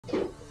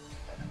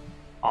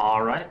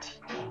All right,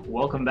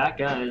 welcome back,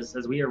 guys,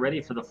 as we are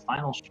ready for the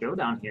final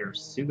showdown here.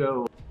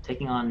 SuGo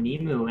taking on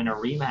NeMu in a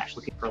rematch,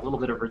 looking for a little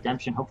bit of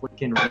redemption. Hopefully,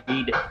 can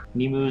read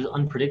NeMu's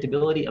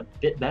unpredictability a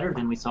bit better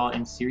than we saw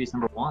in series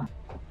number 1.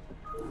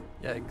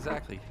 Yeah,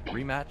 exactly.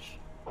 Rematch.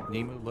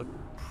 NeMu looked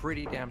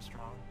pretty damn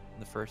strong in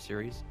the first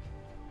series.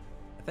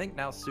 I think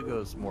now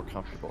SuGo's more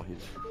comfortable.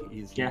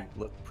 He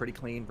looked pretty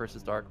clean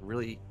versus Dark.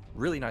 Really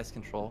nice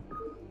control.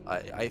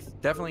 I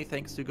definitely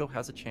think SuGo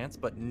has a chance,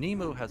 but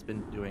NeMu has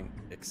been doing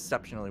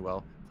exceptionally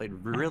well. Played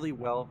really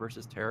well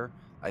versus Terror.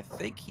 I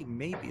think he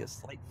may be a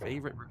slight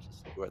favorite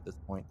versus SuGo at this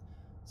point.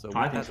 So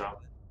I think so.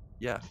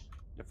 Yeah,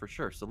 for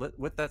sure. So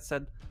with that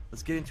said,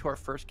 let's get into our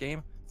first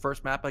game.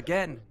 First map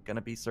again,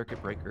 gonna be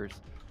Circuit Breakers.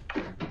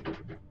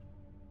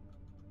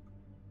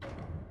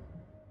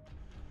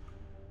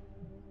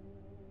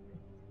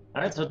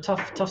 All right, so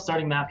tough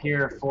starting map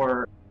here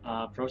for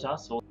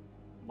Protoss. So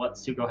what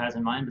SuGo has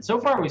in mind, but so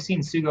far we've seen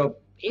SuGo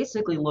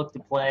basically look to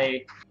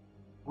play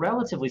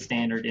relatively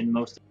standard in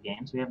most of the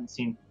games. We haven't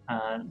seen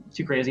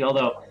too crazy,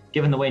 although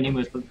given the way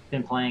NeMu's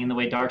been playing and the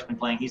way Dark's been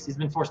playing, he's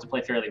been forced to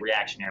play fairly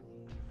reactionary.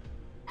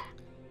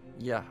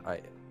 Yeah,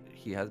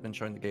 he has been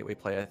showing the gateway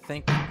play. I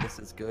think this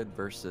is good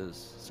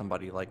versus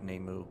somebody like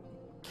NeMu.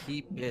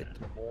 Keep it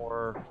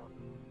more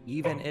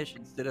even-ish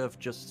instead of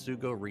just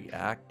SuGo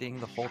reacting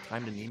the whole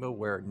time to NeMu,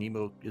 where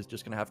NeMu is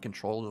just going to have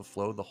control of the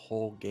flow the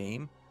whole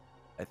game.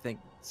 I think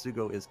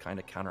SuGo is kind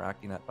of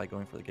counteracting that by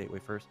going for the gateway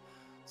first.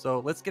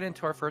 So let's get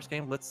into our first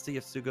game. Let's see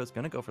if SuGo is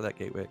going to go for that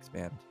gateway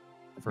expand.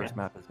 The first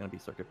map is going to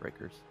be Circuit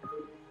Breakers.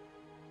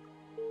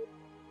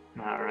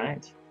 All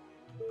right.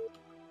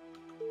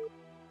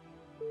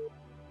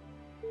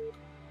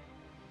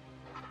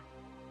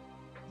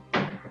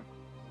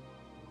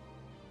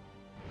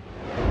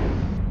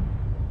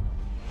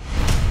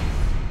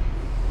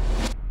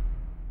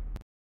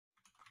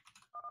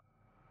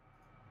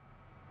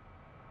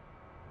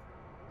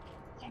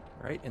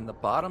 Right, in the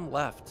bottom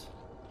left,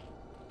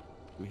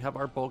 we have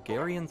our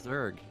Bulgarian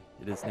Zerg.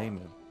 It is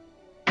NeMu.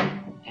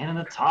 And in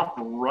the top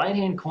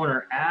right-hand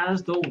corner,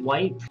 as the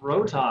white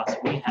Protoss,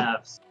 we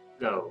have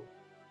SuGo.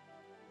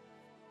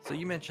 So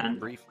you mentioned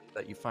briefly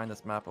that you find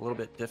this map a little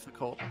bit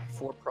difficult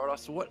for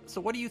Protoss. So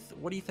what do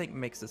you think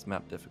makes this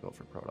map difficult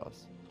for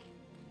Protoss?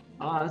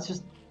 It's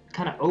just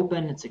kind of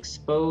open. It's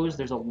exposed.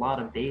 There's a lot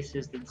of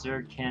bases that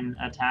Zerg can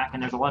attack,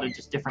 and there's a lot of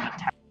just different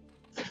attacks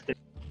that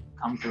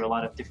come through a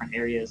lot of different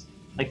areas.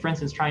 Like, for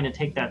instance, trying to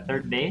take that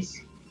third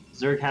base,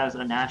 Zerg has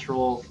a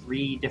natural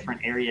 3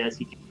 different areas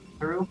he can go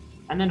through.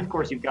 And then, of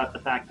course, you've got the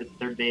fact that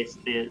third base,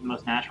 the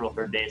most natural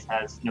third base,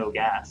 has no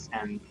gas.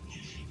 And,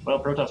 well,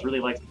 Protoss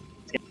really likes.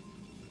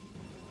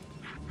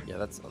 Yeah,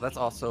 that's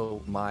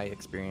also my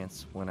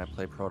experience when I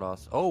play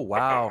Protoss. Oh,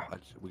 wow.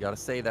 We got to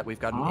say that we've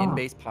got an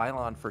in-base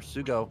pylon for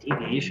SuGo.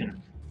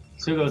 Deviation.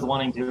 SuGo is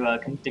wanting to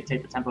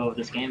dictate the tempo of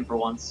this game for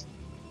once.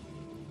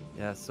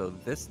 Yeah, so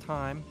this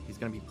time he's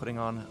going to be putting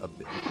on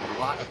a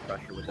lot of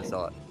pressure with the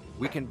Zealot.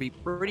 We can be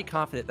pretty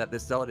confident that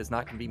this Zealot is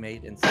not going to be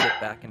made and sit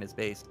back in his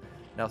base.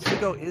 Now,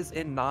 SuGo is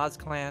in Nas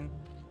clan.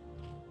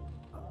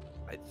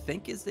 I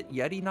think, is it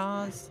Yeti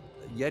Nas?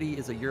 Yeti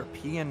is a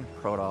European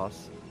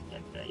Protoss.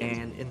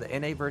 And in the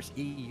NA vs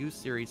EU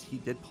series, he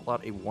did pull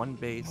out a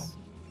 1-base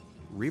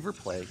Reaver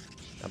play.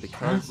 Now,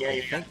 because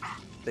I think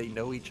they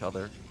know each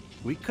other,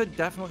 we could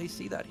definitely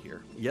see that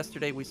here.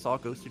 Yesterday, we saw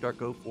Ghost to Dark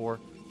go for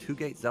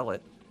 2-gate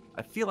Zealot.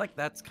 I feel like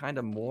that's kind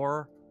of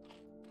more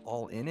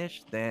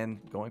all-in-ish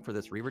than going for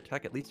this Reaver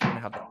tech. At least you're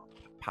going to have the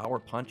power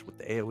punch with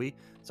the AoE.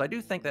 So I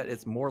do think that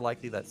it's more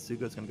likely that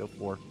SuGo is going to go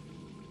for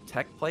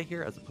tech play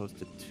here as opposed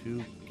to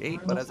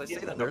 2-gate. But as I say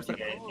that, there's a...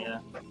 Yeah.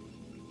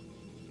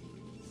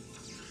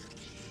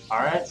 All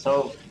right,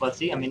 so let's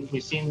see. I mean,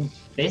 we've seen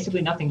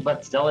basically nothing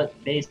but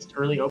Zealot-based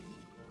early open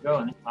go,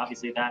 and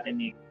obviously that in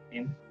the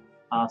game.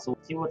 So we'll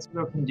see what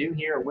SuGo can do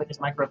here with his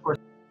micro. Of course,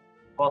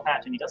 well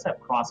patched, and he does have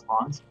cross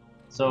spawns.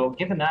 So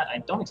given that, I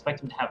don't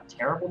expect him to have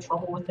terrible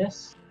trouble with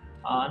this,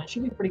 and it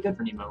should be pretty good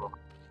for NeMu.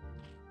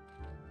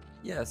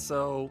 Yeah,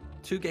 so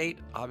 2-gate,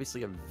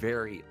 obviously a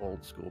very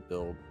old school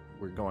build.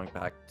 We're going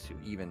back to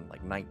even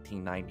like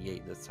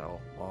 1998. That's how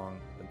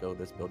long ago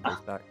this build goes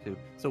back to.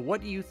 So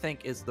what do you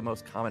think is the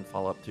most common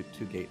follow-up to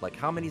 2-gate? Like,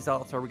 how many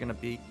Zealots are we going to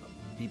be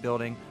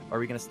building? Are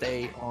we going to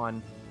stay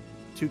on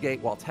 2-gate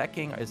while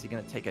teching? Is he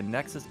going to take a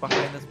Nexus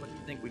behind this? What do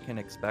you think we can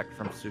expect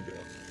from SuGo?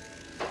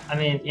 I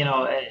mean, you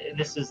know,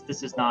 this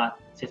is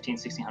not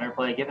 1500-1600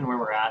 play. Given where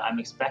we're at, I'm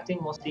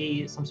expecting we'll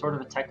see some sort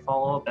of a tech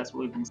follow-up. That's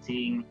what we've been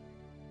seeing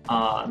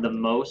the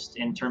most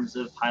in terms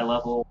of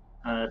high-level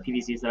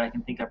PVCs that I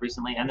can think of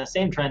recently. And the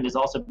same trend has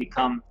also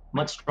become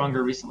much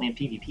stronger recently in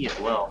PvP as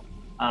well.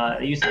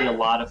 It used to be a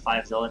lot of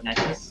 5 Zealot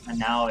Nexus, and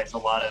now it's a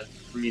lot of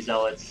 3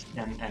 Zealots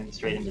and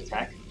straight into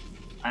tech.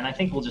 And I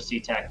think we'll just see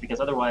tech, because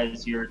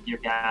otherwise your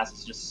gas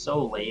is just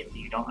so late that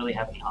you don't really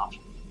have any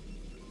options.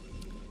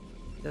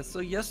 Yeah, so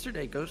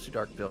yesterday, Ghost to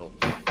Dark built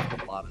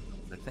a lot of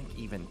builds. I think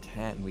even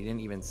 10. We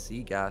didn't even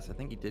see gas. I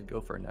think he did go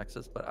for a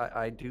Nexus, but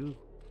I do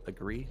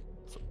agree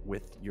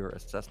with your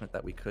assessment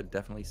that we could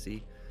definitely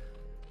see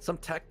some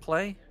tech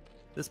play.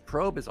 This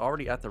probe is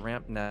already at the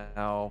ramp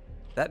now.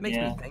 That makes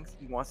me think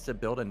he wants to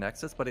build a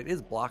Nexus, but it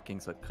is blocking,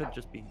 so it could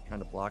just be trying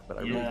to block, but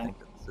I really think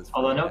that this is for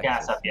although no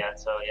Nexus. gas up yet,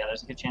 so yeah,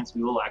 there's a good chance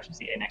we will actually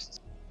see a Nexus.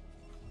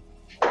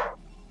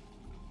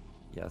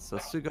 Yeah, so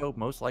SuGo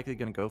most likely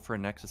going to go for a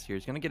Nexus here.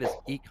 He's going to get his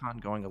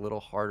Econ going a little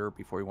harder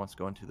before he wants to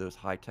go into those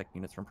high-tech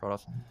units from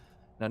Protoss.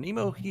 Now,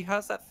 NeMu, he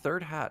has that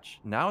third hatch.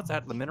 Now it's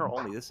at the mineral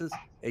only. This is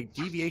a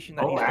deviation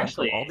that he's done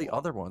from all the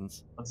other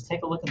ones. Let's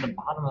take a look at the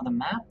bottom of the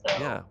map, though.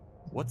 Yeah,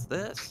 what's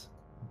this?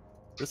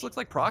 This looks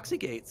like proxy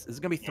gates. This is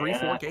going to be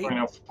 3-4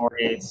 gates. 4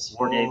 gates.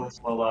 4 gates,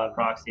 slow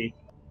proxy.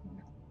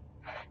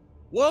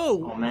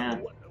 Whoa! Oh,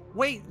 man.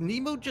 Wait,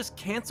 NeMu just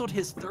canceled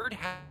his third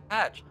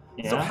hatch.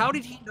 Yeah. So how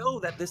did he know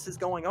that this is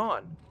going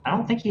on? I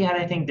don't think he had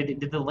anything.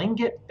 Did the Ling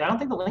get... I don't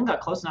think the Ling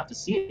got close enough to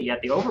see it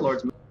yet. The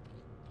Overlord's moved.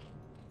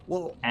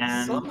 Well,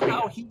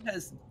 somehow he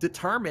has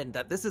determined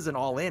that this is an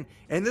all-in.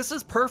 And this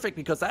is perfect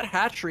because that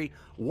hatchery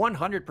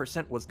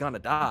 100% was going to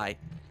die.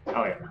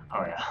 Oh, yeah.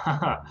 Oh,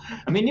 yeah.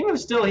 I mean,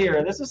 NeMu's still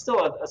here. This is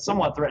still a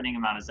somewhat threatening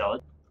amount of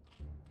Zealots.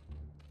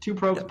 2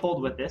 probes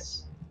pulled with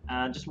this.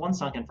 Just 1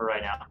 sunken for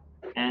right now.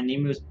 And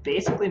NeMu's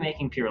basically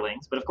making pure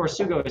Lings. But, of course,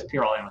 SuGo is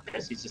pure all-in with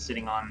this. He's just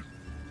sitting on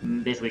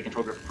basically a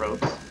control group of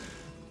probes.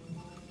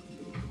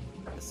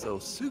 So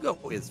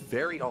SuGo is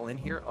very all in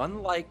here.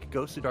 Unlike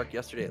Ghost of Dark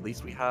yesterday, at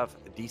least we have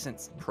a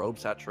decent probe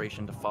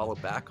saturation to follow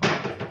back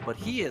on. But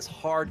he is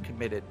hard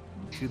committed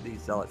to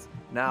these Zealots.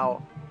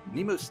 Now,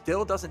 NeMu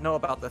still doesn't know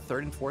about the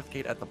 3rd and 4th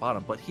gate at the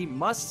bottom, but he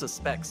must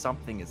suspect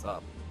something is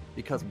up.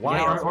 Because why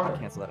else would he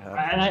cancel that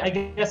hatch? And I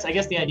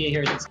guess the idea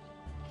here is it's...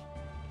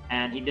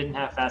 And he didn't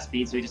have fast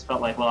speed, so he just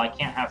felt like, well, I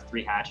can't have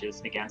 3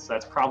 hatches again, so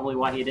that's probably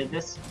why he did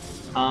this.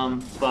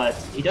 But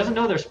he doesn't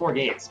know there's 4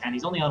 gates, and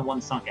he's only on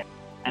 1 sunken.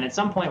 And at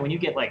some point, when you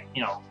get, like,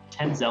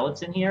 10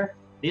 Zealots in here,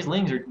 these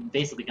Lings are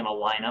basically going to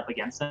line up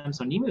against them,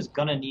 so NeMu's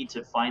going to need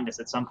to find this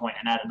at some point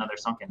and add another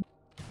sunken.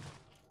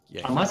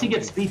 Yeah, unless he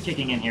gets speed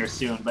kicking in here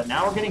soon. But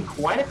now we're getting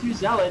quite a few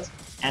Zealots,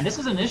 and this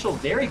is initial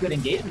very good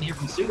engagement here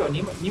from SuGo.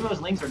 NeMu's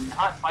Lings are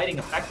not fighting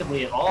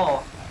effectively at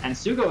all, and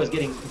SuGo is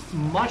getting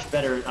much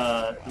better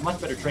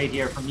trade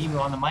here from NeMu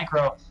on the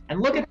micro.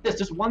 And look at this,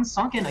 just 1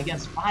 sunken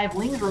against 5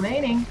 Lings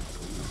remaining.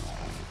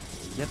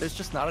 Yeah, there's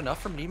just not enough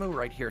from NeMu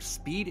right here.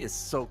 Speed is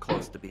so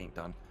close to being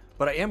done.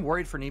 But I am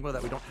worried for NeMu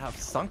that we don't have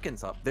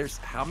sunkens up. There's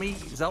how many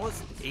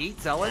Zealots?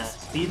 8 Zealots?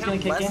 Yeah, speed's going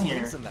to kick in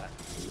here.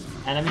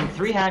 And I mean,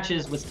 3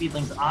 hatches with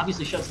Speedlings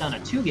obviously shuts down a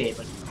 2 gate,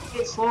 but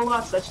 8 slow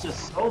lots, that's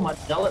just so much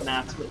Zealot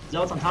maps with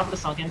Zealots on top of the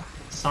sunken.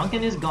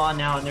 Sunken is gone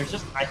now, and there's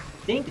just, I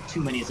think,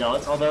 too many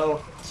Zealots, although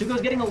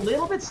SuGo's getting a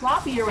little bit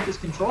sloppy here with his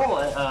control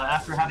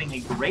after having a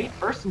great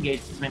first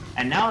engagement.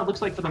 And now it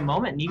looks like for the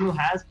moment, NeMu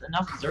has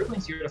enough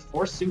Zerglings here to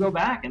force SuGo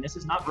back, and this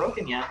is not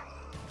broken yet.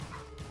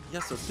 Yeah,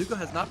 so SuGo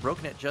has not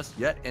broken it just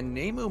yet, and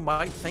NeMu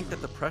might think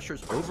that the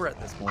pressure's over at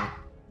this point.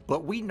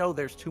 But we know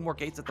there's 2 more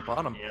gates at the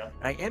bottom. Yeah.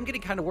 And I am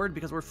getting kind of worried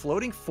because we're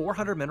floating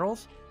 400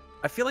 minerals.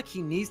 I feel like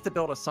he needs to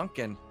build a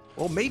sunken.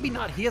 Well, maybe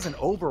not. He has an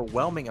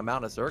overwhelming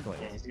amount of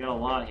Zerglings. Yeah, he's got a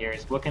lot here.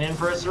 He's looking in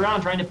for a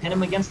surround, trying to pin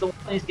him against the wall.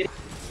 He's getting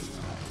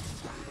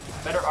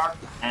better arc.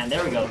 And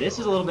there we go. This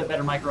is a little bit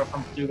better micro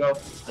from SuGo,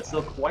 but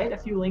still quite a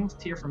few Lings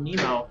here from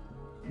NeMu.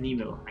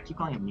 I keep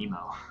calling him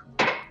Nemo.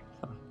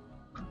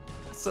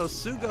 So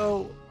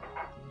SuGo,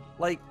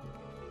 like,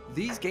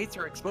 these gates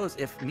are exposed.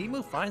 If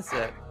NeMu finds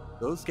that,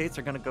 those gates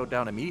are going to go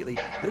down immediately.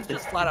 There's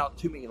just flat out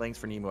too many Lings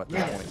for NeMu at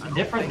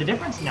this point. The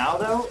difference now,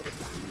 though,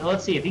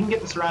 let's see if he can get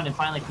the surround and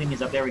finally clean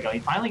these up. There we go. He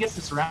finally gets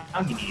the surround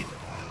he needs.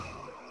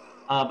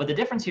 But the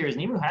difference here is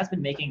NeMu has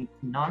been making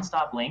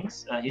non-stop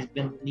Lings. He's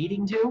been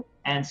needing to,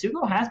 and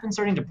SuGo has been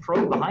starting to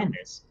probe behind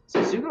this.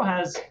 So SuGo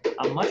has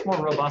a much more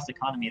robust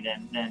economy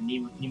than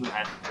NeMu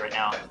has right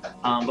now.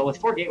 But with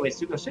 4 gateways,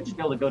 SuGo should just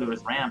be able to go to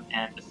his ramp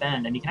and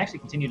defend, and he can actually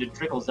continue to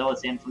trickle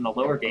Zealots in from the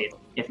lower gate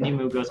if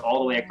NeMu goes all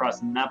the way across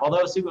the map,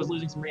 although SuGo is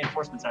losing some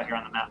reinforcements out here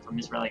on the map from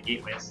misrally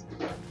gateways.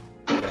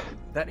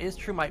 That is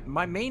true.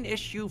 My main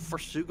issue for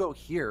SuGo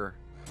here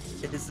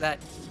is that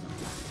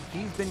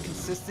he's been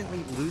consistently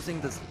losing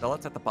the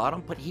Zealots at the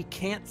bottom, but he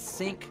can't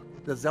sink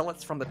the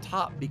Zealots from the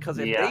top because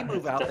if they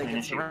move out, they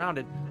get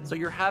surrounded. So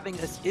you're having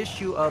this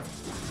issue of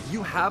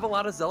you have a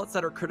lot of Zealots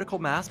that are critical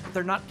mass, but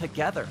they're not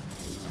together.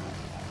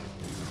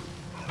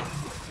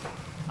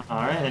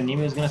 All right, and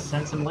NeMu's going to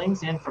send some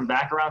Lings in from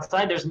back around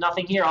side. There's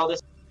nothing here. All this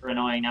is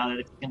annoying now that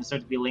it's going to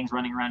start to be Lings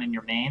running around in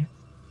your main.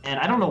 And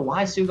I don't know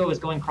why SuGo is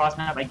going cross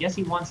map. I guess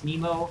he wants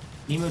NeMu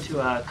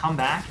to come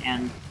back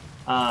and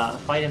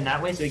fight him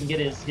that way so he can get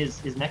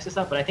his Nexus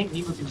up, but I think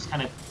NeMu can just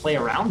kind of play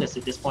around this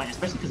at this point,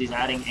 especially because he's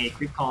adding a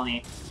creep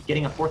colony,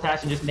 getting a 4th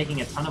hatch, and just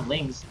making a ton of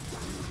Lings.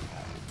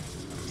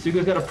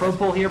 SuGo's got a probe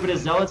pull here, but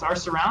his Zealots are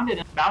surrounded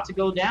and about to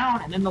go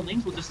down, and then the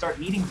Lings will just start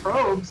needing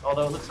probes,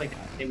 although it looks like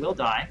they will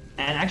die.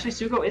 And actually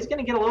SuGo is going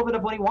to get a little bit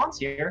of what he wants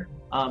here,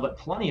 but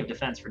plenty of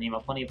defense for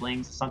NeMu, plenty of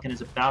Lings. Sunken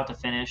is about to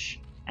finish.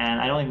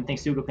 And I don't even think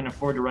SuGo can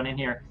afford to run in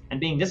here. And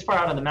being this far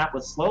out on the map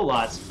with slow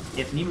lots,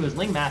 if NeMu's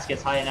Ling mass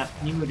gets high enough,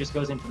 NeMu just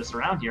goes in for the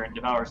surround here and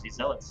devours these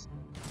Zealots.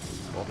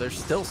 Well, there's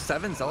still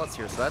 7 Zealots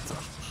here, so that's a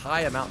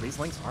high amount. These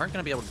Lings aren't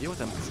going to be able to deal with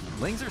him.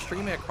 Lings are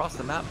streaming across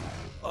the map.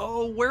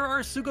 Oh, where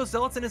are SuGo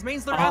Zealots and his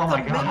mains? They're at the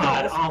middle.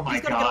 Oh my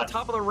He's going to get on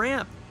top of the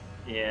ramp.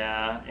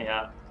 Yeah,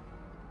 yeah.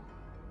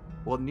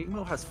 Well,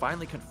 NeMu has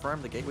finally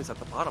confirmed the gateways at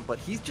the bottom, but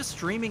he's just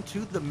streaming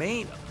to the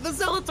main. The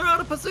Zealots are out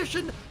of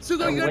position.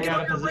 SuGo, you gotta get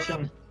out of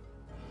position.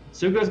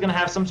 SuGo's gonna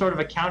have some sort of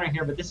a counter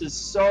here, but this is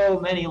so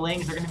many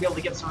Lings. They're gonna be able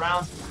to get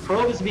surrounds.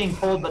 Probe is being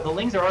pulled, but the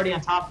Lings are already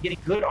on top, getting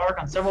good arc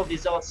on several of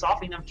these Zealots,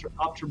 softening them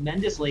up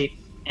tremendously.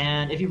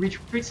 And if he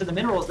retreats to the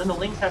minerals, then the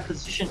Lings have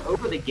position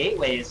over the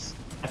gateways.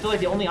 I feel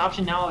like the only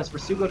option now is for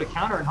SuGo to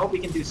counter and hope he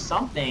can do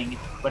something,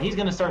 but he's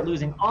going to start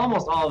losing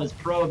almost all of his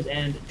probes,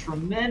 and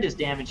tremendous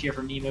damage here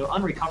from NeMu,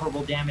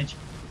 unrecoverable damage,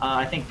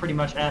 I think pretty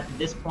much at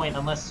this point,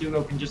 unless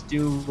SuGo can just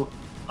do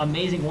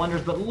amazing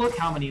wonders. But look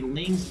how many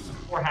Lings,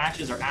 4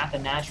 hatches are at the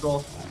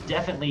natural.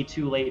 Definitely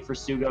too late for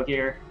SuGo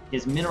here.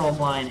 His mineral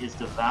line is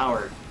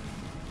devoured.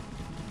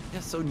 Yeah,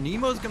 so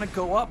NeMu's going to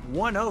go up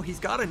 1-0. He's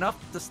got enough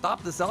to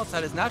stop the Zealots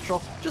at his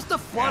natural. Just a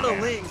flood of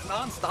Lings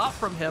non-stop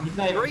from him. He's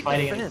not even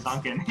fighting in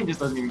Sunken. He just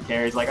doesn't even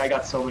care. He's like, I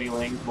got so many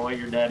Lings, boy,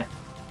 you're dead.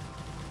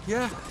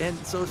 Yeah, and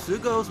so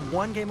SuGo's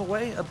 1 game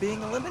away of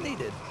being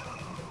eliminated.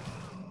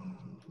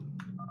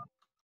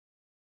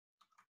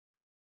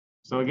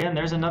 So again,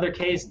 there's another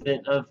case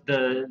of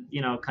the,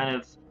 kind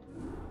of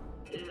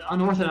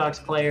unorthodox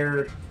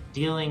player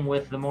dealing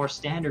with the more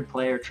standard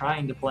player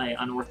trying to play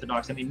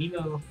unorthodox. I mean,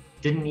 NeMu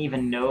didn't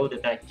even know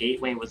that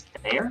gateway was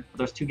there.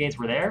 Those 2 gates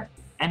were there,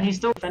 and he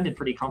still defended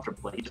pretty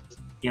comfortably. He just,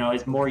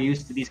 is more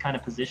used to these kind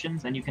of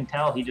positions, and you can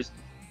tell he just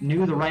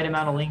knew the right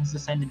amount of Lings to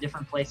send in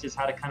different places,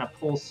 how to kind of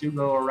pull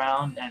SuGo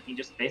around, and he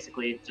just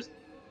basically just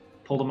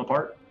pulled him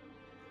apart.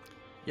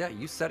 Yeah,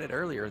 you said it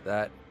earlier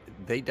that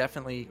they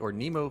definitely, or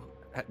NeMu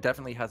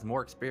definitely has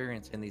more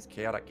experience in these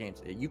chaotic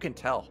games. You can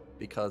tell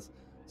because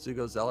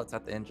SuGo Zealots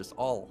at the end just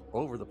all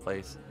over the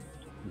place,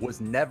 was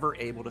never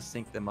able to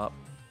sync them up.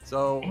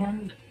 So,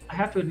 and I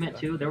have to admit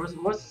too, there was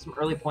some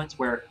early points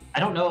where I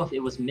don't know if it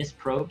was missed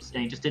probes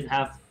and he just didn't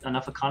have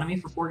enough economy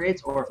for 4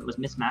 gates, or if it was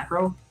missed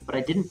macro, but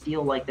I didn't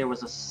feel like there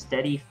was a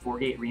steady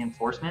 4-gate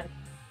reinforcement.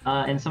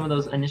 In some of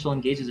those initial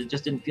engages, it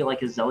just didn't feel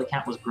like his Zealot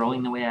count was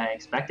growing the way I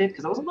expected,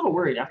 because I was a little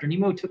worried. After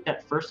NeMu took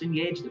that first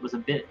engage, it was a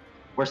bit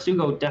where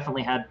SuGo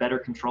definitely had better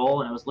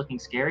control and it was looking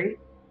scary,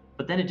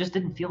 but then it just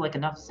didn't feel like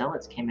enough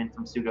Zealots came in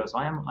from SuGo, so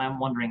I am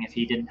wondering if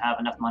he didn't have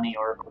enough money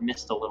or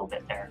missed a little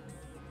bit there.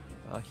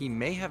 He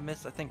may have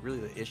missed. I think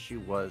really the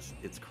issue was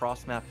it's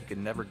cross map. You could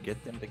never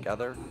get them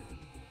together,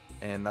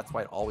 and that's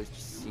why it always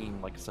just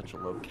seemed like such a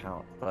low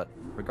count. But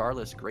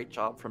regardless, great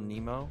job from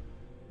NeMu.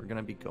 We're going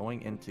to be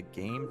going into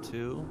game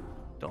 2.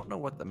 Don't know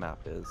what the map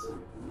is.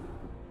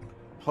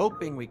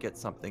 Hoping we get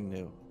something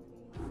new.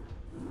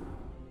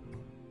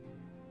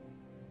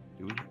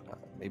 Do we?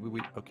 Maybe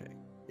we... Okay.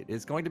 It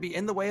is going to be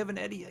in the way of an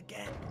eddy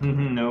again.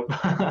 Nope.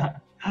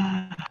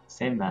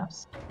 Same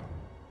maps.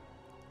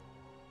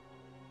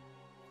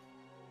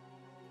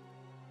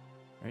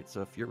 All right,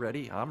 so if you're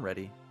ready, I'm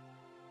ready.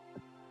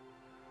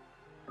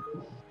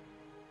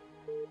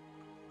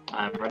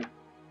 I'm ready.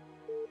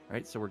 All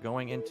right, so we're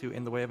going into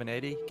In the Way of an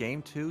 80.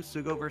 Game 2,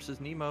 SuGo versus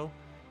NeMu.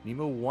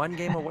 NeMu 1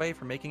 game away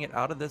from making it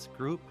out of this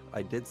group.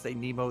 I did say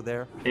NeMu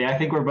there. Yeah, I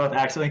think we're both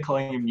actually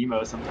calling him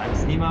NeMu sometimes.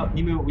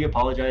 NeMu, we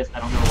apologize. I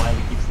don't know why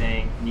we keep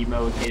saying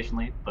NeMu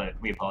occasionally, but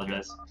we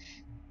apologize.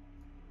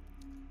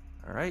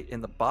 All right,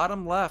 in the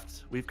bottom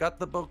left, we've got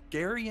the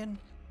Bulgarian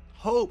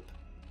Hope.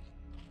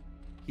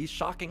 He's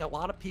shocking a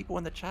lot of people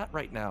in the chat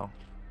right now.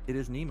 It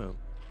is NeMu.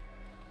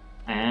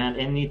 And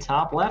in the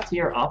top left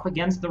here, up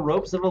against the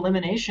ropes of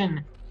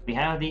elimination, we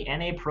have the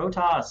NA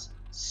Protoss,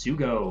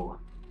 SuGo.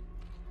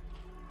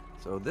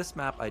 So this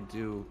map I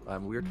do,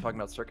 we were talking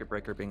about Circuit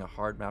Breaker being a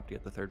hard map to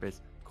get the 3rd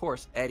base. Of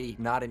course, Eddy,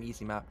 not an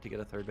easy map to get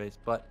a 3rd base,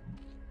 but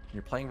when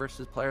you're playing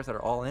versus players that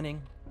are all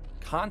inning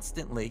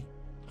constantly,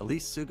 at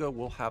least SuGo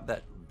will have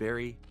that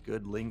very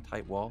good Ling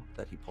type wall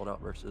that he pulled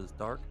out versus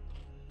Dark.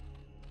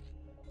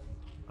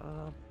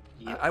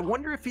 I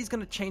wonder if he's going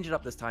to change it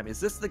up this time.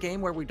 Is this the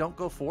game where we don't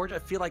go forward? I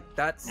feel like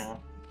that's... Yeah.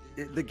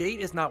 The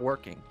gate is not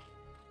working.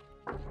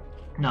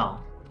 No.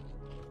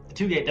 The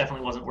 2-gate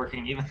definitely wasn't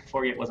working. Even the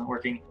 4-gate wasn't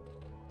working.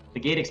 The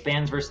gate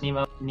expands versus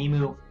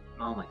NeMu.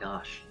 Oh my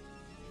gosh.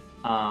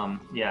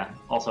 Yeah,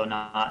 also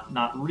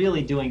not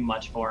really doing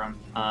much for him.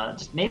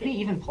 Just maybe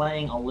even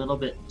playing a little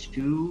bit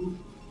too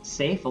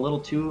safe, a little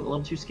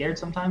too scared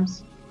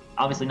sometimes.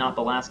 Obviously not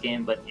the last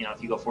game, but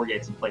if you go 4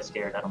 gates and play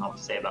scared, I don't know what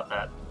to say about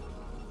that.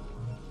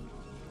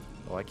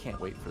 Oh, I can't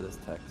wait for this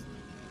text.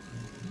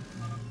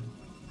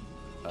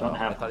 Don't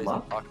have I thought he was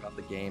going to talk about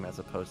the game as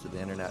opposed to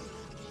the internet.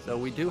 So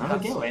we do have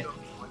a gateway.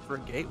 For a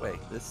gateway.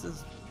 This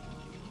is...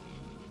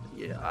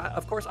 Yeah,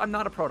 of course, I'm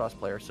not a Protoss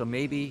player, so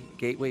maybe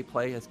gateway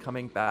play is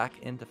coming back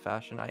into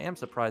fashion. I am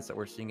surprised that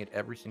we're seeing it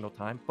every single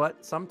time,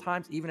 but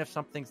sometimes, even if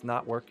something's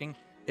not working,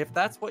 if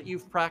that's what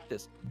you've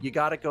practiced, you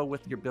got to go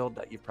with your build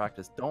that you've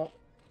practiced.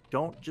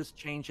 Don't just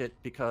change it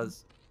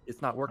because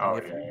it's not working.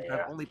 If you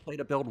have only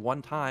played a build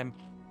 1 time,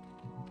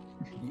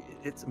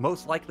 it's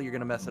most likely you're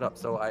going to mess it up.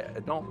 So I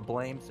don't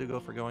blame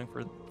SuGo for going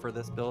for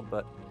this build,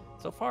 but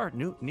so far,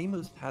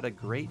 NeMu's had a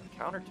great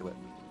counter to it.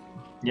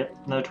 Yep,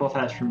 another 12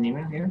 hatch from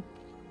NeMu here.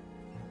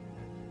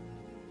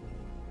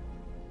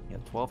 Yeah,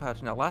 12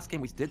 hatch. Now, last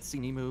game we did see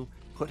NeMu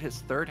put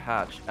his third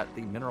hatch at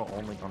the mineral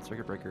only on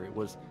Circuit Breaker. It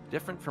was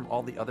different from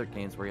all the other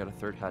games where he had a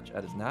third hatch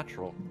at his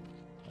natural.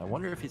 I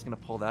wonder if he's going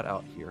to pull that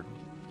out here.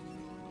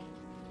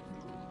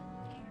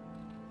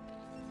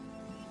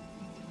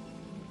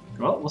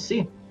 Well, we'll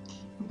see.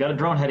 We've got a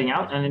drone heading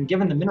out, and then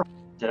given the mineral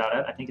it's out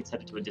at, I think it's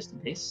headed to a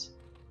distant base.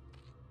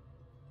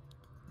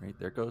 Right,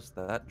 there goes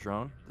that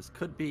drone. This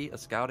could be a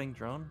scouting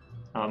drone.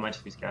 Oh, it might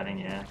just be scouting,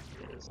 yeah.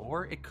 It is.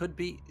 Or it could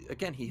be,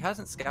 again, he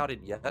hasn't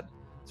scouted yet,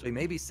 so he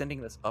may be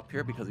sending this up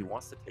here because he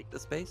wants to take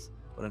this base.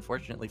 But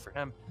unfortunately for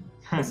him,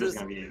 this is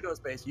SuGo's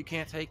base. You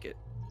can't take it.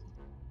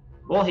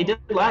 Well, he did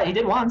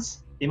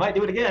once. He might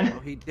do it again. Oh,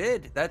 he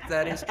did.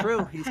 That is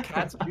true. He's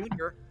Cats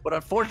Jr., but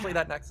unfortunately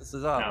that Nexus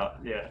is up.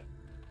 No, yeah.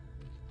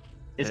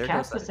 Is There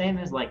Cats goes the that. same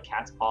as, like,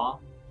 Cat's Paw?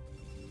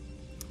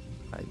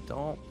 I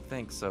don't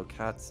think so.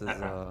 Cats is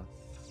a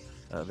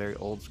very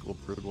old school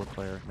Brood War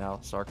player. Now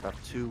StarCraft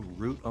 2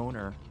 root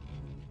owner.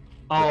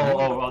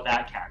 Oh,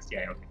 that Cats.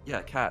 Yeah, okay.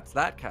 Yeah, Cats.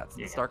 That Cats.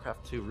 Yeah. The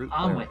StarCraft 2 root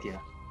player. I'm with you.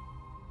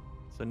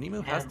 So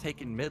NeMu has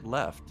taken mid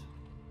left.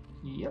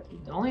 Yep,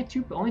 only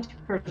two pairs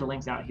of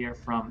links out here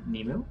from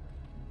NeMu.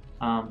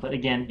 But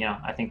again, you know,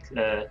 I think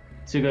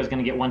SuGo is going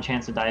to get one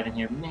chance to dive in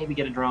here, maybe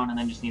get a drone, and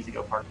then just needs to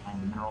go park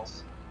behind the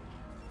minerals.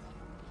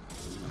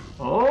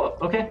 Oh,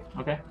 okay.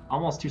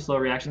 Almost too slow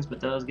reactions, but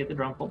does get the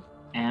drone pulled.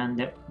 And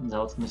yep,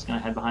 Zealot's just going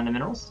to head behind the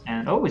minerals.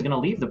 And oh, he's going to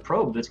leave the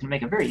probe. That's going to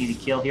make a very easy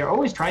kill here.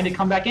 Oh, he's trying to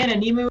come back in,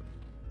 and NeMu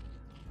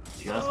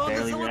just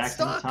barely reacts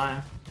in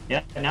time.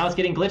 Yeah, and now it's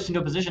getting glitched into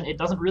a position it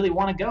doesn't really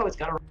want to go. It's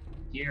got to run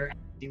here and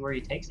see where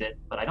he takes it.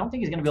 But I don't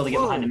think he's going to be able to get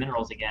behind the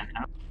minerals again.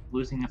 I'm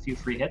losing a few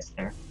free hits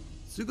there.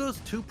 SuGo's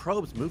 2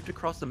 probes moved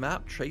across the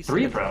map, tracing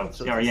 3 probes.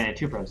 So yeah,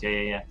 2 probes.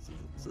 Yeah.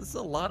 So this is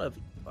a lot of,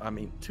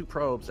 2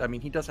 probes. I mean,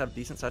 he does have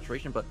decent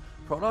saturation, but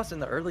Protoss in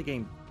the early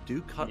game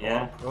do cut a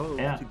lot of probes.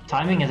 Yeah,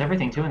 timing is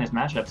everything too in this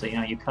matchup. So, you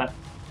know, you cut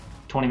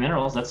 20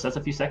 minerals, that's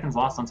a few seconds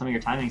lost on some of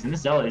your timings. And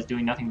this Zealot is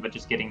doing nothing but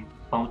just getting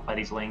bumped by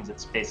these lings.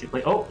 It's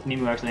basically, oh,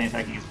 NeMu actually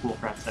attacking his pool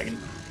for half a second.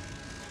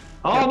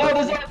 Oh no,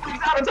 the Zealot comes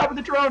out on top of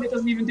the drone. It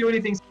doesn't even do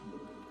anything.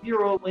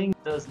 0 ling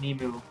does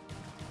NeMu.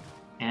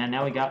 And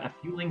now we got a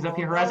few lings up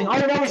here harassing. Oh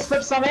no, he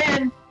slips some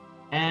in!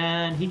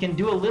 And he can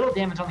do a little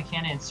damage on the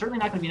cannon. It's certainly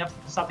not going to be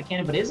enough to stop the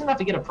cannon, but it is enough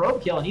to get a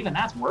probe kill, and even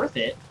that's worth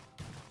it.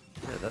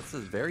 Yeah, that's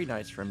very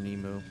nice from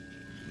NeMu.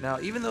 Now,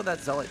 even though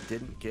that Zealot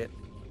didn't get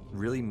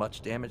really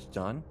much damage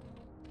done,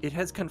 it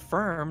has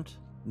confirmed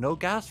no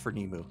gas for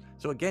NeMu.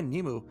 So again,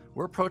 NeMu,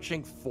 we're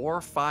approaching 4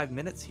 or 5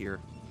 minutes here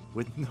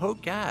with no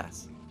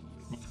gas.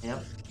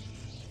 Yep.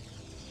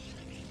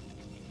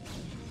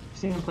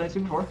 Seen him play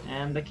through before,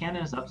 and the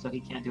cannon is up, so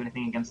he can't do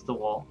anything against the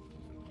wall.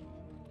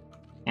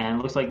 And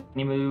it looks like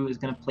NeMu is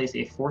going to place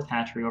a 4th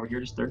hatchery over here,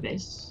 just 3rd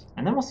base.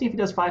 And then we'll see if he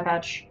does 5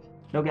 hatch,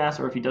 no gas,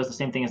 or if he does the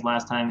same thing as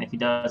last time. If he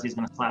does, he's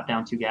going to slap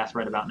down 2 gas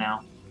right about now.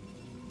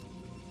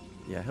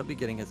 Yeah, he'll be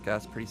getting his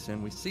gas pretty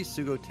soon. We see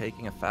SuGo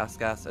taking a fast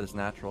gas at his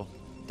natural.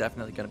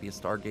 Definitely going to be a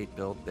Stargate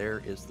build.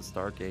 There is the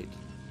Stargate.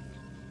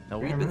 Now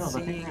we've been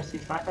seeing... I think we're going to see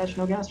 5 hatch,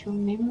 no gas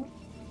from NeMu.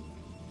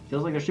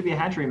 Feels like there should be a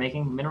hatchery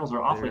making. Minerals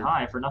are awfully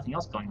high for nothing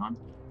else going on.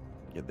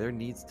 Yeah, there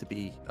needs to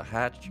be a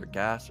hatch or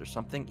gas or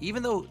something.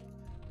 Even though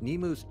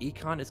NeMu's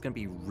econ is going to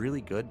be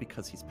really good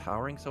because he's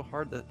powering so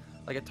hard, that,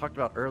 like I talked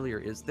about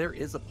earlier, there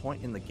is a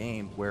point in the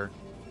game where,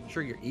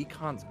 sure, your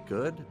econ's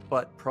good,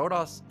 but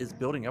Protoss is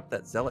building up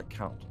that Zealot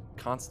count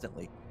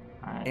constantly.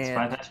 Alright, it's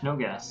 5 hatch, no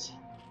gas.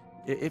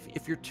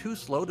 If you're too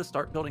slow to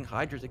start building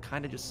Hydras, it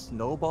kind of just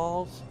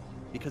snowballs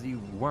because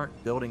you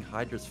weren't building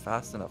Hydras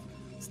fast enough.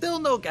 Still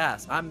no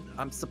gas.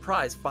 I'm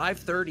surprised.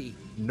 530,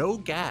 no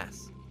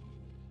gas.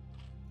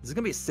 Is it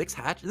gonna be a 6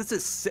 hatch? This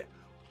is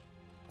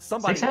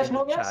somebody 6 hatch, in the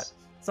no chat. gas?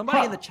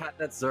 Somebody in the chat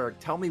that's Zerg,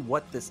 tell me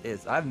what this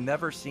is. I've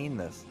never seen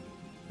this.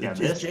 Yeah,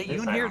 is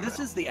Jaeyoon here? This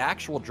is the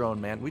actual drone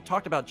man. We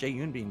talked about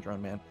Jaeyoon being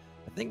drone man.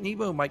 I think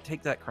NeMu might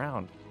take that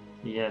crown.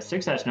 Yeah,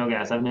 6 hatch, no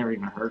gas. I've never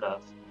even heard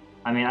of.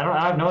 I mean,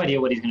 I have no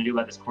idea what he's gonna do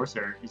about this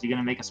Corsair. Is he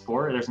gonna make a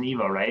spore? There's an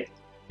Evo, right?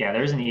 Yeah,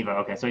 there's an Evo.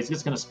 Okay, so he's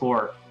just gonna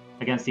spore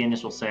against the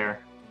initial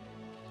Sair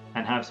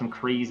and have some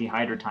crazy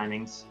Hydra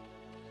timings.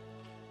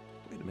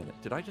 Wait a minute,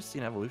 did I just see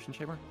an evolution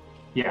chamber?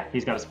 Yeah,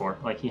 he's got a spore.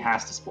 Like, he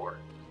has to spore.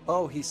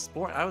 Oh, he's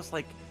spore. I was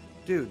like,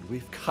 dude,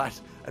 we've got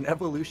an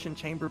evolution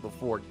chamber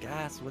before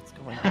gas. What's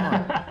going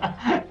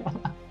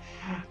on?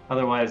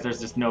 Otherwise, there's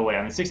just no way.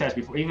 I mean, 6 hatch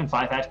before, even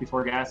 5 hatch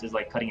before gas is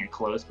like cutting it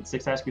close, but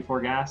 6 hatch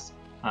before gas,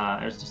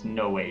 there's just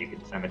no way you could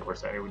defend the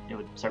Corsair. It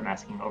would start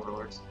massacring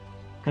Overlords.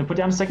 Gonna put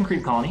down a 2nd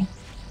creep colony.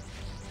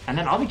 And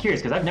then I'll be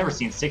curious, because I've never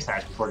seen 6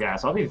 hatch before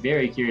gas, so I'll be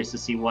very curious to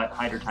see what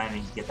Hydra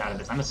timing he gets out of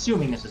this. I'm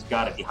assuming this has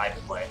got to be Hydra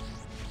play.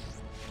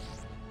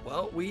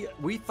 Well,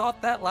 we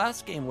thought that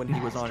last game when he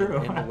was on in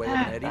the way of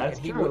an Eddie. That's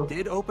and he true.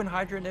 did open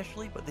Hydra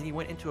initially, but then he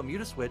went into a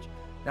Mutaswitch.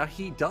 Now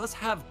he does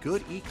have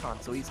good econ,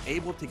 so he's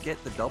able to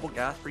get the double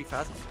gas pretty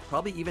fast,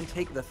 probably even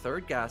take the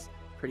 3rd gas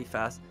pretty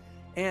fast.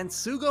 And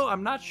SuGo,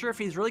 I'm not sure if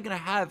he's really going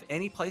to have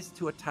any place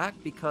to attack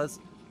because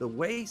the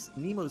way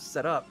NeMu's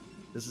set up,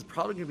 this is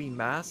probably going to be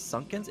mass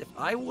Sunkens. If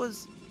I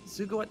was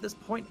SuGo at this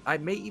point, I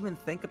may even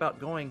think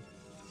about going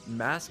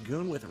mass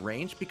Goon with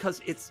range,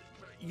 because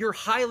you're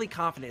highly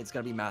confident it's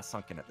going to be mass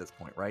Sunken at this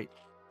point, right?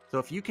 So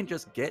if you can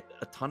just get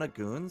a ton of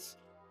Goons,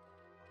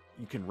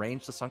 you can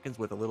range the Sunkens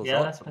with a little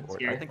Zealot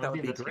support. I think that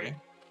would be great.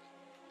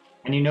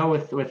 And you know,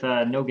 with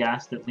no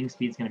gas, that Link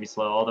speed's going to be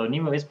slow. Although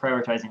NeMu is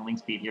prioritizing Link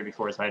speed here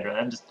before his Hydra.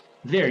 I'm just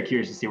very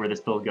curious to see where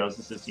this build goes.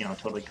 This is, you know,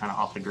 totally kind of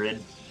off the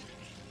grid.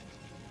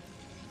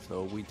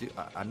 So we do.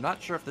 I'm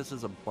not sure if this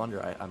is a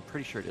blunder. I'm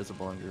pretty sure it is a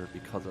blunder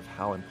because of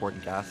how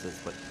important gas is.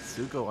 But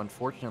SuGo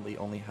unfortunately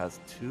only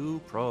has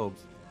 2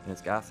 probes in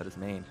his gas at his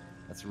main.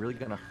 That's really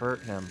going to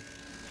hurt him,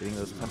 getting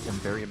those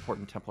very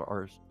important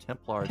Templars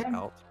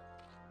out.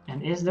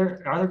 And are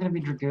there going to be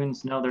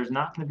Dragoons? No, there's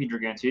not going to be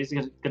Dragoons. So he's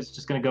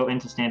just going to go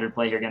into standard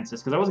play here against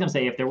this. Because I was going to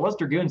say, if there was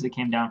Dragoons that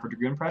came down for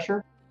Dragoon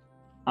pressure,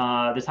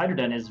 this Hydra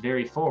Den is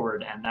very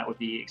forward, and that would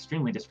be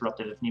extremely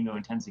disruptive if NeMu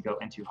intends to go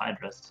into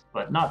Hydras.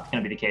 But not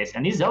going to be the case.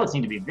 And these Zealots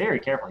need to be very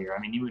careful here. I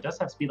mean, NeMu does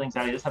have Speedlings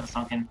out. He does have a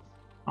Sunken.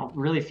 I don't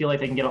really feel like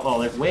they can get...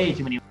 Oh, there's way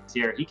too many Links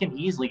here. He can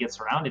easily get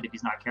surrounded if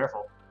he's not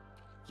careful.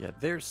 Yeah,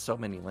 there's so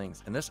many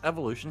Links. And this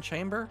Evolution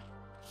Chamber,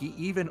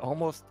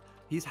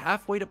 he's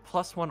halfway to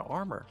 +1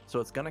 armor, so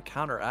it's going to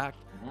counteract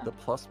the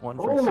 +1 from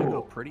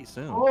SuGo pretty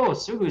soon. Oh,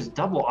 SuGo's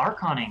double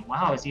Archoning.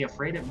 Wow, is he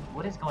afraid of...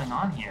 What is going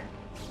on here?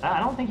 I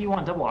don't think you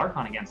want double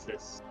Archon against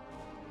this.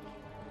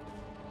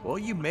 Well,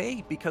 you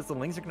may, because the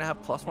Lings are going to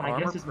have +1 armor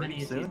guess as pretty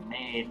many soon. As he's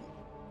made.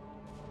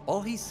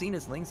 All he's seen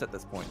is Lings at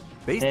this point.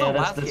 Based on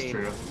last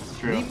game, that's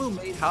true. NeMu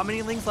made how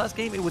many Lings last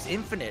game? It was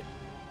infinite.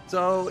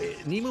 So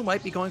NeMu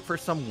might be going for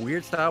some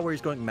weird style where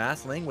he's going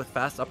mass Ling with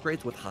fast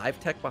upgrades with Hive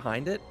Tech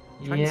behind it.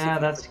 Yeah,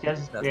 that's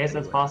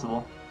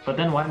possible. But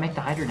then why make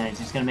the Hydra Den? He's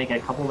just going to make a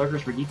couple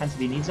lurkers for defense if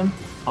he needs them.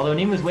 Although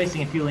NeMu's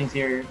wasting a few Lings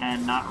here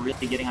and not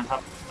really getting on top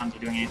of guns or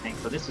doing anything.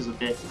 So this is a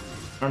bit...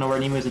 I don't know where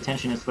NeMu's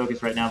attention is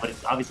focused right now, but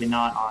it's obviously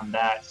not on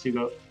that.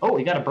 SuGo... Oh,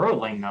 he got a Burrow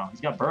Ling, though.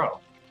 He's got Burrow.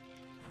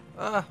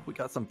 We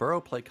got some Burrow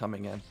play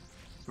coming in.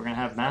 So we're going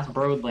to have mass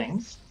Burrowed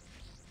Lings.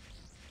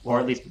 Or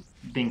at least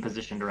being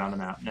positioned around the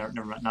map.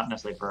 Not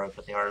necessarily Burrowed,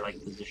 but they are,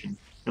 like, positioned.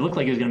 It looked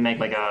like he was going to make,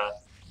 like, a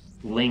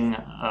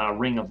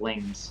ring of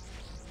Lings.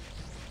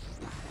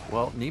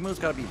 Well, NeMu's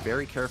got to be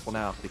very careful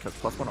now, because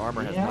 +1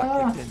 armor has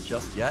not kicked in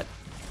just yet.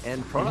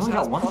 And Protoss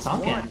has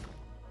 +1.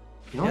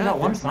 You only got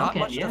one Sunken,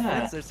 not much yeah.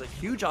 defense. There's a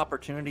huge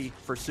opportunity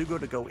for SuGo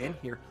to go in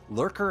here.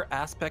 Lurker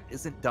aspect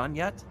isn't done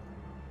yet.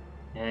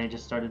 Yeah, he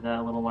just started that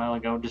a little while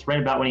ago. Just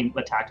right about when he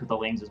attacked with the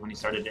Lings is when he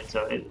started it.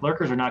 So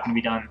Lurkers are not going to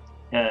be done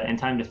in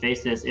time to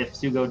face this. If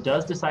SuGo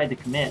does decide to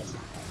commit...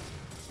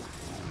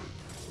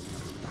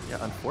 Yeah,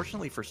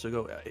 unfortunately for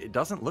SuGo, it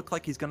doesn't look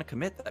like he's going to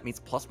commit. That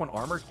means +1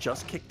 armor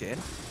just kicked in.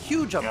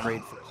 Huge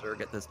upgrade for Zerg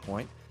at this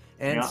point.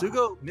 And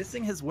SuGo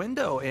missing his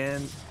window,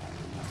 and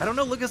I don't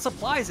know, look at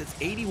supplies. It's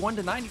 81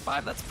 to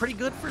 95. That's pretty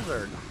good for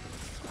Zerg.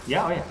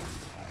 Yeah, oh yeah.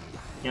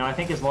 You know, I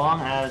think as long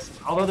as...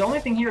 Although the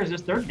only thing here is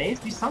this third base,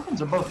 these Sunkens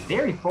are both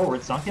very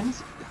forward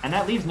Sunkens, and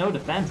that leaves no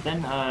defense.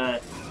 Then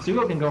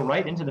SuGo can go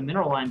right into the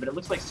mineral line, but it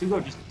looks like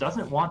SuGo just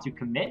doesn't want to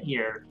commit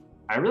here.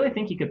 I really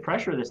think he could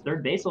pressure this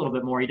third base a little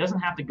bit more. He doesn't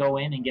have to go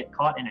in and get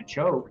caught in a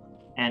choke,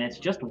 and it's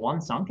just one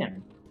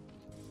Sunken.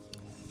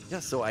 Yeah,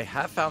 so I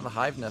have found the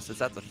Hive Nest.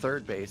 It's at the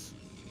third base.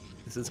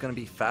 This is going to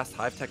be fast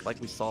Hive Tech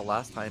like we saw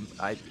last time.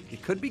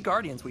 It could be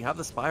Guardians. We have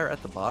the Spire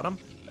at the bottom.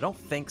 I don't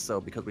think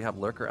so, because we have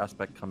Lurker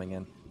aspect coming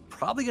in.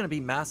 Probably going to be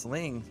Mass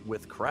Ling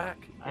with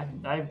Crack.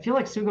 I feel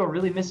like SuGo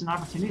really missed an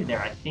opportunity there.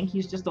 I think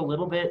he's just a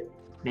little bit,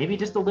 maybe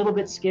just a little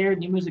bit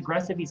scared. NeMu's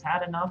aggressive. He's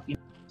had enough. You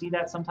see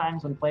that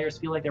sometimes when players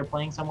feel like they're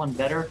playing someone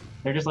better.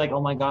 They're just like,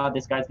 oh my god,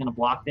 this guy's going to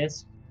block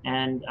this.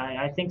 And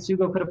I think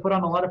SuGo could have put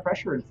on a lot of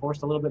pressure and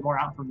forced a little bit more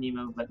out from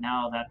NeMu, but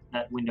now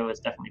that window is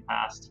definitely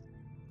passed.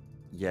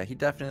 Yeah, he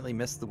definitely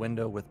missed the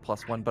window with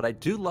 +1, but I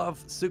do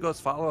love SuGo's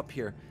follow-up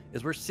here,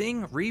 is we're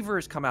seeing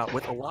Reavers come out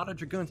with a lot of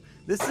Dragoons.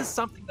 This is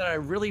something that I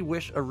really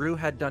wish Aru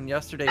had done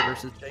yesterday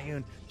versus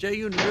Jaeyoon.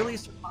 Jaeyoon really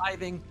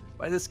surviving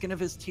by the skin of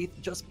his teeth,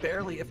 just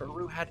barely. If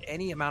Aru had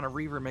any amount of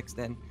Reaver mixed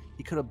in,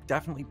 he could have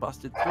definitely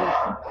busted through.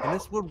 And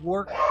this would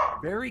work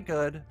very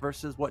good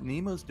versus what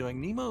NeMu's doing.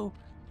 NeMu,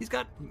 he's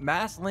got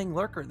Mass Ling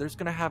Lurker. There's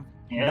going to have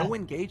no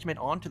engagement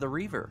onto the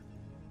Reaver.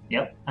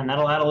 Yep, and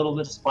that'll add a little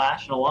bit of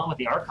splash, and along with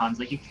the Archons,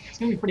 like it's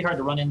going to be pretty hard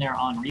to run in there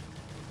on,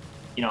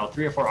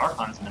 3 or 4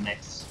 Archons in the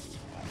mix.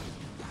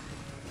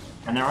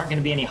 And there aren't going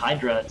to be any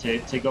Hydra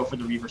to go for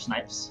the Reaver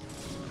snipes.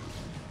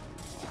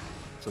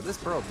 So this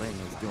Burrowed Ling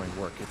is doing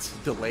work. It's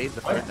delayed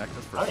the third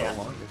Nexus for so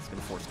long. It's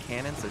going to force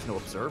cannons. There's no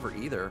Observer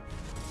either.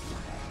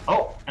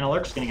 Oh, and a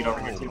Lurk's going to get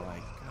over here too. Oh my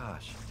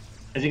gosh.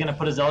 Is he going to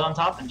put a Zealot on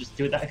top and just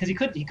do it that? Because he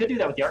could do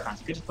that with the Archons.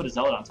 He could just put a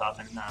Zealot on top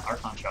and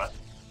Archon shot.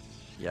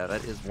 Yeah,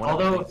 that is one of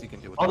the things you can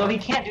do with Although he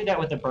can't do that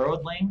with the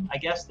Burrowed Ling, I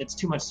guess it's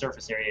too much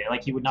surface area.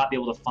 Like, he would not be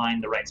able to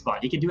find the right spot.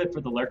 He could do it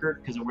for the Lurker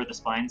because of where the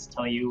spines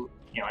tell you,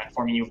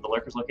 informing you of the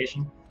Lurker's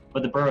location.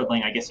 But the Burrowed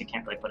Ling, I guess you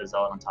can't really put a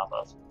Zealot on top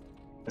of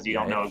because you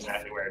don't know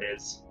exactly where it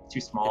is. It's too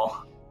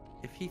small.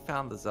 If he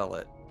found the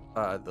Zealot,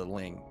 the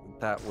Ling,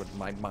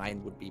 my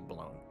mind would be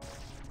blown.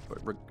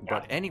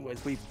 But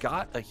anyways, we've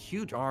got a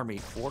huge army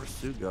for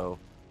SuGo.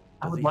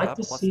 I would like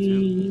to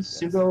see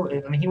SuGo.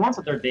 Yes. I mean, he wants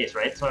a third base,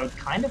 right? So I would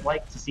kind of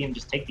like to see him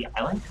just take the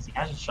island because he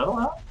has his shuttle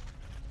out.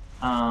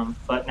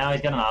 But now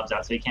he's got an obs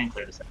out, so he can't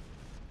clear this out.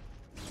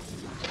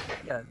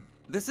 Yeah,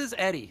 this is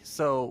Eddie.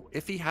 So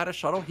if he had a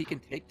shuttle, he can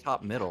take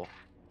top middle,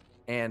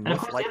 and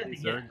most likely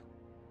Zerg.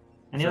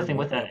 And the other thing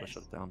with that is,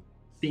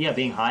 yeah,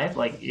 being Hive,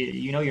 like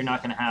you know, you're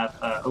not going to have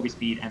OB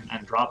speed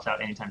and drops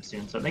out anytime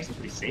soon, so it makes it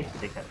pretty safe to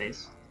take that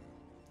base.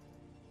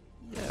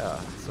 Yeah,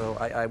 so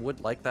I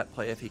would like that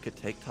play if he could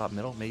take top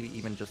middle, maybe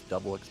even just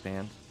double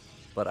expand.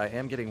 But I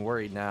am getting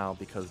worried now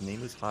because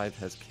NeMu's Hive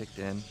has kicked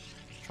in.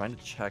 Trying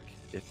to check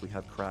if we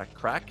have Crack.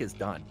 Crack is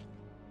done.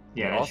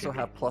 Yeah. We also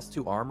have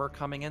 +2 armor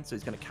coming in, so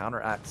he's going to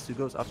counteract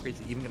SuGo's upgrades.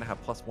 He's even going to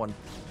have +1.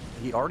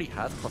 He already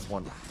has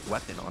 +1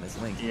 weapon on his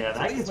lings. Yeah,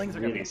 so these lings are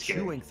going to be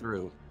chewing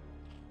through.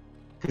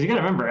 Because you got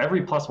to remember,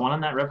 every +1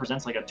 on that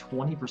represents like a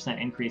 20%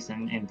 increase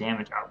in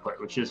damage output,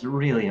 which is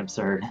really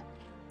absurd.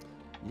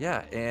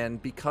 Yeah,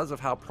 and because of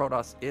how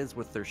Protoss is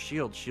with their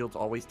shields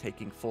always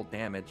taking full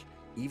damage.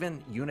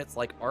 Even units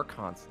like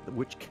Archons,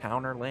 which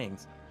counter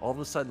Lings, all of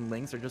a sudden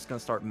Lings are just going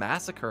to start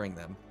massacring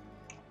them.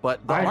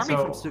 But the army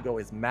from SuGo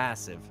is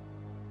massive.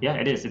 Yeah,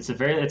 it is. It's a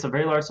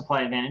very large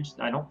supply advantage.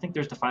 I don't think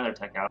there's Defiler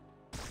tech out.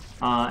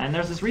 And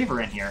there's this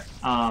Reaver in here.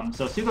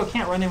 So SuGo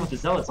can't run in with the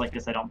Zealots like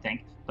this, I don't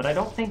think. But I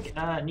don't think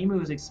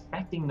NeMu is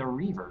expecting the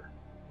Reaver.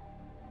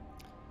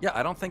 Yeah,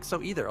 I don't think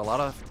so either. A lot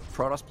of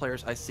Protoss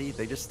players I see,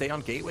 they just stay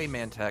on Gateway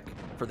Man tech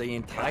for the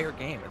entire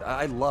game.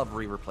 I love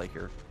Reaver play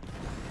here.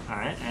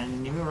 Alright,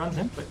 and NeMu runs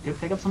in, but good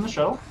pickups on the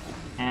shuttle.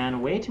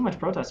 And way too much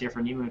Protoss here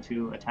for NeMu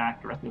to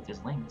attack directly with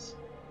his Lings.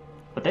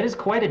 But that is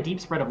quite a deep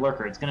spread of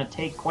Lurker. It's going to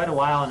take quite a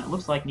while, and it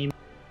looks like NeMu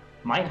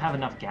might have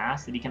enough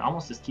gas that he can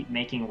almost just keep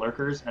making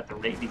Lurkers at the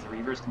rate these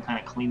Reavers can kind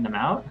of clean them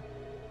out.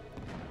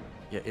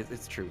 Yeah,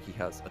 it's true. He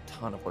has a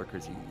ton of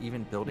Lurkers.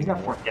 Even building He's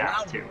got 4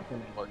 gas, too.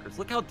 Lurkers.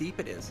 Look how deep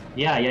it is.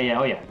 Yeah,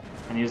 oh yeah.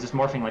 And he was just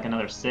morphing like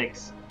another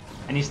 6.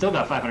 And he's still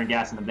got 500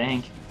 gas in the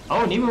bank.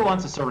 Oh, NeMu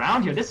wants to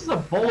surround here. This is a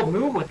bold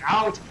move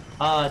without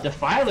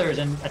Defilers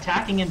and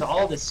attacking into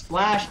all this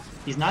splash.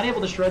 He's not able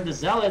to shred the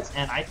Zealots,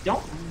 and I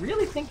don't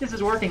really think this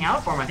is working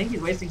out for him. I think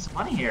he's wasting some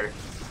money here.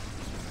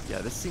 Yeah,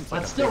 this seems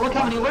But still, look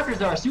how many Lurkers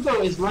there are.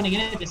 SuGo is running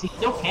into this. He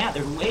still can't.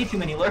 There's way too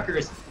many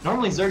Lurkers.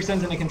 Normally, Zerg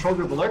sends in a control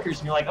group of Lurkers,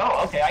 and you're like,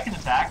 oh, okay, I can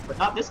attack, but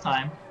not this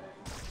time.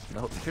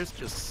 No, there's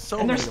just so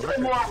many. And there's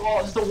still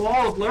more, just a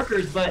wall of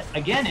Lurkers, but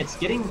again,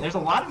 there's a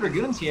lot of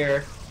Dragoons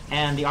here,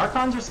 and the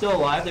Archons are still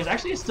alive. There's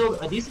actually still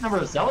a decent number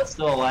of Zealots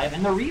still alive,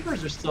 and the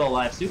Reavers are still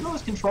alive. SuGo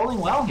is controlling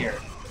well here.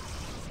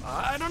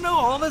 I don't know.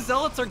 All the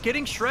Zealots are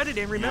getting shredded,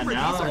 and remember,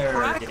 these are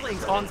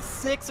cracklings on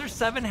 6 or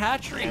 7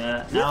 hatchery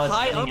with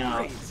high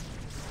upgrades.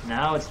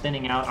 Now it's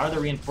thinning out. Are the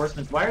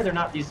reinforcements? Why are there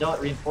not these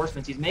Zealot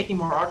reinforcements? He's making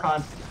more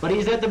Archons, but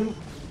he's at the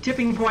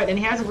tipping point, and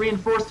he hasn't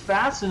reinforced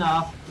fast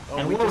enough.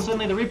 And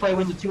suddenly the replay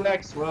wins a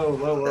 2x. Whoa,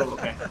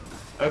 okay.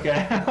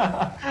 Okay.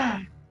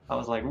 I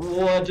was like,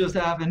 what just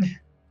happened?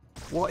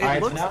 Well,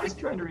 so now he's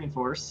trying to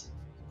reinforce.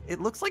 It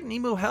looks like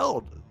NeMu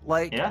held.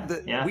 Like,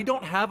 yeah. We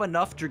don't have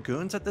enough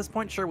Dragoons at this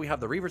point. Sure, we have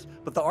the Reavers,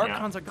 but the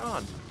Archons are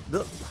gone.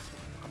 I'm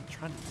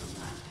trying to...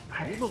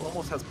 NeMu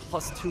almost has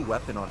 +2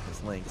 weapon on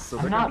his Lings, so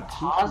I'm not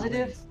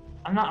positive.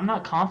 I'm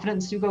not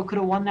confident SuGo could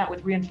have won that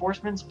with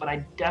reinforcements, but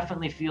I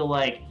definitely feel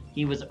like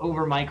he was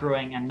over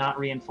microing and not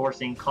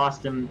reinforcing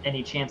cost him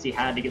any chance he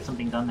had to get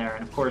something done there.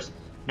 And of course,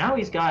 now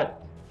he's got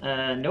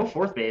no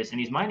 4th base, and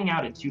he's mining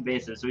out at 2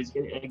 bases, so he's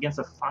against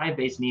a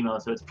 5-base NeMo,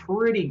 so it's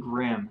pretty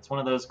grim. It's one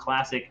of those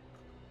classic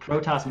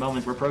Protoss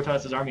moments where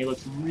Protoss's army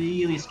looks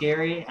really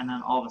scary, and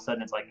then all of a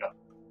sudden it's like, oh.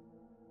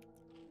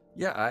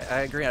 Yeah,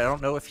 I agree. I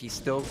don't know if he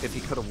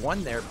could have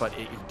won there, but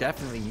he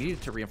definitely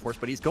needed to reinforce.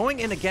 But he's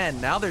going in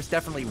again. Now there's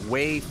definitely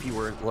way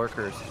fewer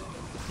Lurkers.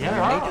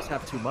 Yeah, they just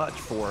have too much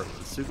for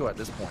SuGo at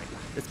this point.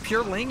 It's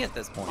pure Ling at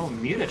this point. Oh,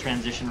 Muta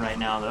transition right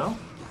now, though.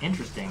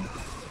 Interesting.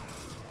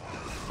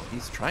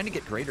 He's trying to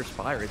get Greater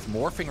Spire. It's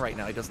morphing right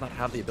now. He does not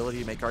have the ability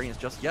to make Guardians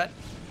just yet.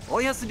 All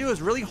he has to do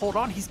is really hold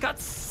on. He's got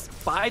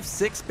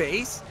 5-6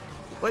 base,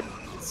 but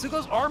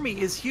SuGo's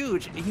army is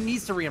huge. He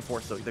needs to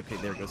reinforce, though. Okay,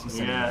 there it goes. He's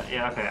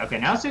okay.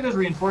 Now SuGo's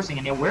reinforcing,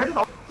 and where did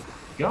all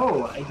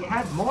go? He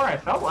had more, I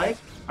felt like.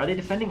 Are they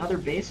defending other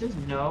bases?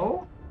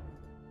 No.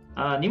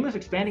 NeMu's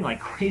expanding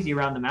like crazy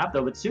around the map,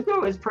 though, but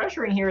SuGo is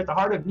pressuring here at the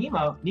heart of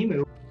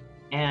NeMu.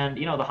 And,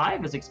 the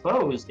Hive is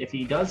exposed if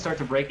he does start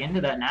to break into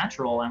that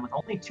natural, and with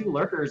only 2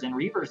 Lurkers and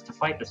Reavers to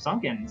fight the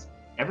Sunkens,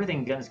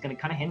 everything is going to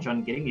kind of hinge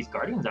on getting these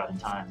Guardians out in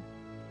time.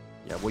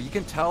 Yeah, well, you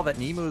can tell that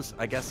NeMu's,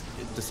 I guess,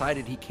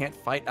 decided he can't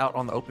fight out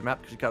on the open map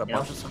because he's got a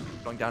bunch of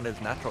Sunkens going down to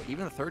his natural,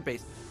 even the 3rd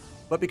base.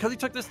 But because he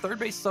took this 3rd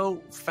base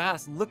so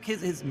fast, look,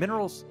 his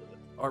minerals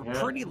are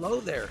pretty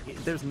low there.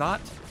 There's not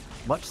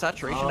much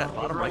saturation at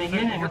bottom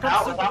right.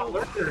 Without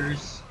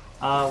Lurkers.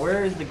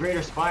 Where is the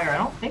Greater Spire? I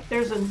don't think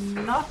there's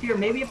enough here.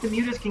 Maybe if the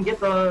Mutas can get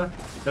the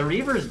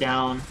Reavers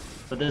down.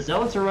 But the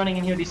Zealots are running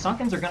in here. These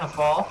Sunkens are going to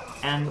fall.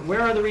 And where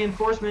are the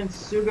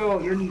reinforcements?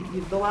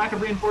 SuGo, the lack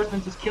of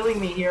reinforcements is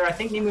killing me here. I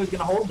think NeMu is going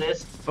to hold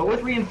this. But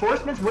with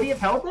reinforcements, would he have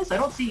held this? I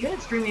don't see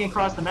units streaming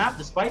across the map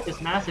despite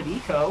this massive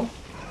eco.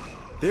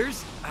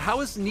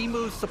 How is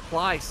NeMu's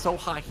supply so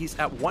high? He's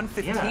at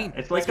 115. Yeah,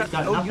 it's like he's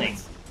got no nothing.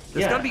 Units.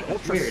 There's got to be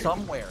Ultra weird.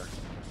 somewhere.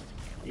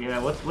 Yeah,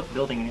 what's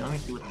building? Let me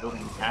see what the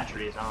building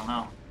attachment is. I don't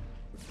know.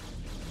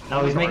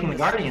 No, he's making the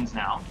Guardians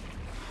now.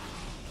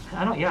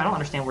 I don't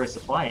understand where his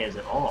supply is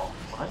at all.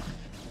 What?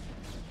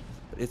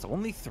 It's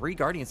only 3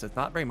 Guardians. It's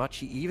not very much.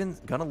 He even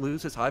gonna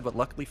lose his hive, but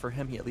luckily for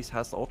him, he at least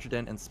has the Ultra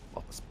Den and.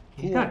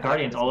 He's got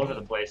Guardians all over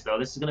the place, though.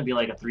 This is gonna be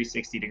like a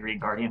 360-degree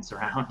Guardian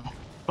surround.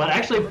 But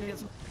actually,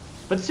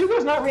 but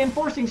SuGo's not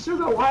reinforcing.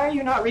 SuGo, why are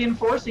you not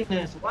reinforcing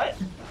this? What?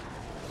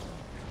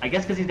 I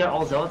guess because he's got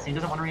all Zealots and he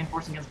doesn't want to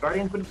reinforce against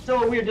Guardians, but it's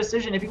still a weird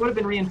decision. If he would have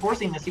been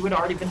reinforcing this, he would have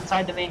already been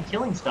inside the main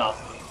killing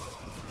stuff.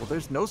 Well,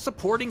 there's no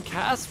supporting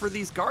cast for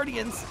these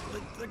Guardians.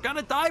 They're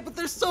gonna die, but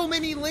there's so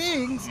many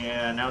Lings.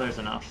 Yeah, now there's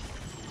enough.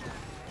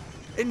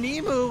 And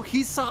NeMu,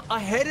 he's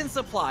ahead in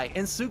supply.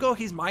 And SuGo,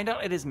 he's mined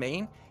out at his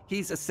main.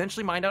 He's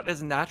essentially mined out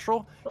as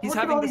natural. He's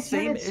having the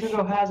same issue.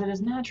 SuGo has it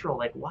as natural.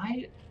 Like,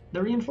 why?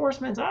 The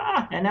reinforcements,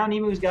 and now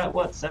NeMu's got,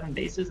 what, 7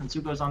 bases, and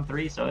SuGo's on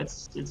 3, so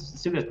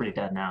SuGo's pretty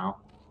dead now.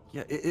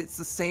 Yeah, it's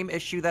the same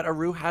issue that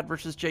Aru had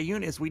versus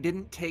Jaeyoon, is we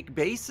didn't take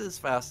bases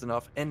fast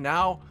enough, and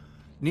now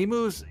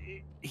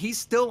he's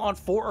still on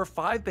 4 or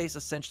 5 base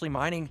essentially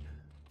mining.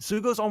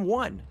 SuGo's on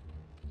 1.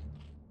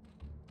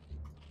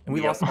 And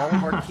we lost all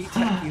of our key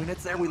tech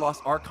units there. We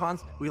lost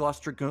Archons, we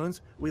lost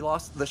Dragoons, we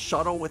lost the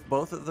shuttle with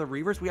both of the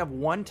Reavers. We have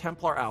 1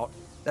 Templar out.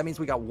 That means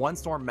we got 1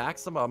 Storm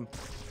maximum.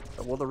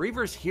 Well, the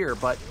Reaver's here,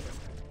 but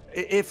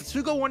if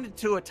SuGo wanted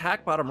to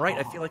attack bottom right,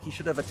 I feel like he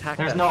should have attacked.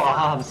 There's no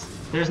obs.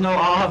 There's no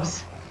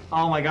obs.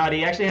 Oh my god,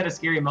 he actually had a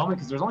scary moment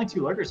because there's only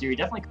 2 lurkers here. He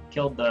definitely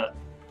killed the,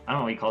 I don't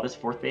know what you call this,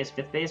 4th base,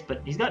 5th base,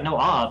 but he's got no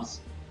obs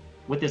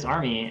with this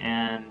army,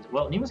 and,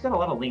 well, NeMu's got a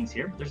lot of Lings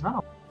here, but there's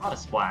not a lot of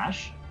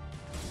splash.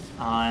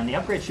 And the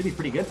upgrade should be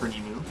pretty good for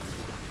NeMu.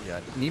 Yeah,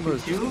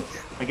 NeMu's 2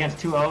 against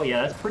 2-0,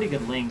 yeah, that's pretty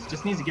good Lings.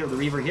 Just needs to get rid of the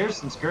Reaver. Here's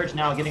some Scourge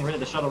now, getting rid of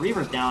the Shuttle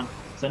Reavers down.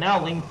 So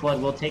now Ling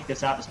Flood will take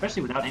this out,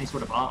 especially without any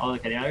sort of, oh,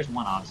 okay, yeah, there's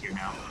 1 obs here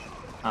now.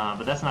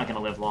 But that's not going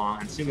to live long,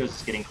 and SuGo's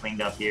just getting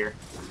cleaned up here.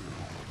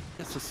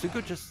 Yeah, so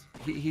SuGo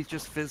he's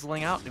just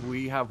fizzling out.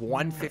 We have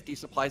 150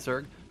 supply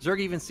Zerg. Zerg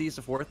even sees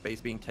the 4th base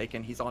being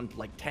taken. He's on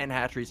like 10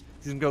 hatcheries.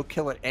 He's gonna go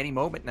kill at any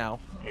moment now.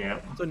 Yeah.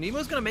 So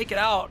NeMu's gonna make it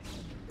out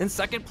in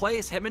 2nd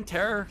place. Him and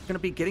Terror gonna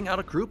be getting out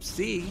of Group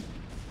C.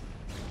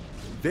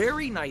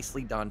 Very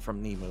nicely done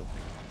from NeMu.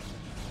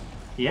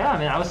 Yeah, I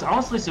mean, I was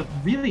honestly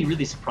really,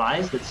 really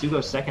surprised that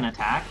SuGo's 2nd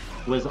attack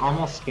was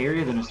almost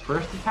scarier than his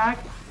 1st attack.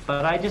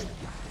 But I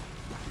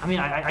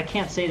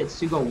can't say that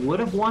SuGo would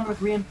have won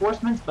with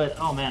reinforcements, but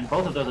oh man,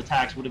 both of those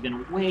attacks would have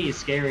been way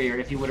scarier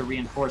if he would have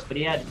reinforced. But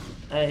he had,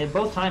 at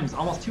both times,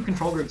 almost 2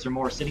 control groups or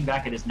more sitting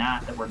back at his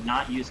nat that were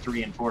not used to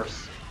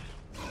reinforce.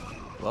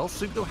 Well,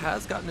 SuGo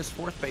has gotten his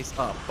 4th base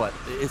up, but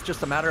it's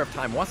just a matter of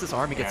time. Once this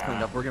army gets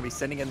cleaned up, we're going to be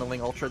sending in the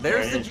Ling Ultra.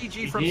 There's the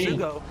GG from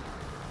SuGo.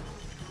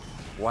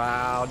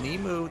 Wow,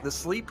 NeMu, the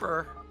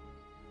sleeper.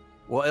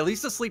 Well, at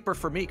least a sleeper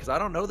for me, because I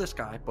don't know this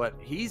guy, but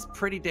he's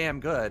pretty damn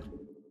good.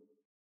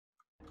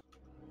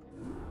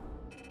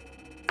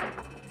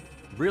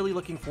 Really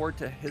looking forward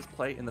to his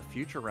play in the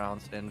future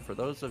rounds, and for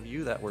those of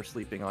you that were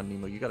sleeping on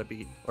NeMu, you got to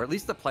be, or at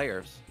least the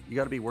players, you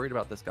got to be worried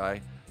about this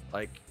guy.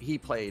 Like, he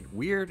played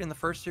weird in the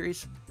first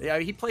series. Yeah,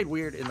 he played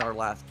weird in our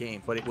last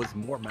game, but it was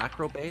more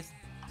macro based,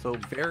 so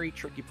very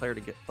tricky player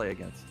to play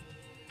against.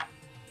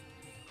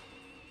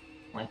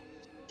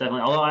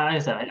 Definitely, although like I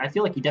said, I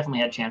feel like he definitely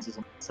had chances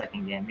in the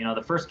 2nd game. You know,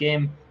 the 1st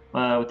game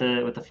with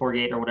the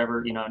 4-gate or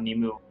whatever, you know,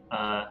 NeMu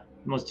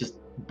was just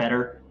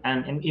better,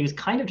 and he was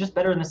kind of just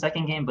better in the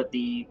 2nd game, but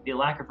the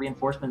lack of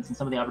reinforcements and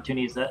some of the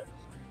opportunities, that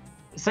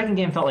the 2nd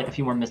game felt like a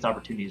few more missed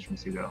opportunities from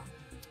SuGo.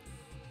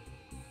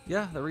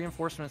 Yeah, the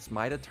reinforcements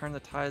might have turned the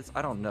tides.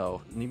 I don't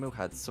know. NeMu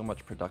had so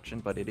much production,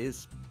 but it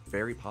is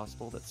very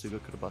possible that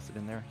SuGo could have busted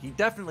in there. He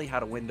definitely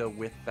had a window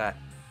with that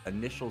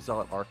initial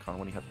Zealot Archon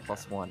when he had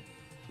 +1.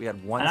 We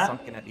had 1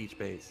 Sunken at each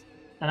base.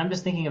 And I'm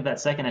just thinking of that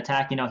 2nd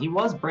attack. You know, he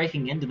was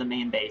breaking into the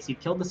main base. He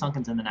killed the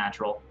Sunkens in the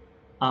natural.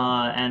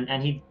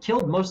 And he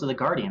killed most of the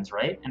Guardians,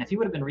 right? And if he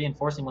would have been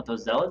reinforcing with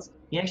those Zealots,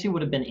 he actually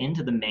would have been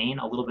into the main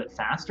a little bit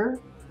faster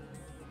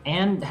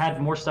and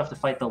had more stuff to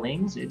fight the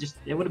Lings.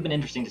 It would have been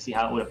interesting to see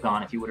how it would have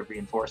gone if he would have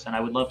reinforced. And I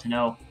would love to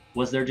know,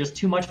 was there just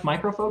too much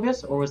micro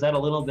focus, or was that a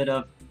little bit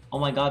of, oh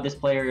my god, this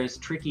player is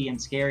tricky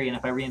and scary, and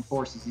if I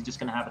reinforce, is he just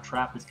going to have a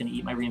trap that's going to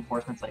eat my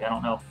reinforcements? Like, I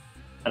don't know.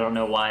 I don't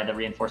know why the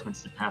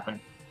reinforcements didn't happen.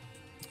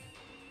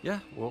 Yeah,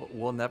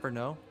 we'll never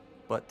know.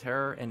 But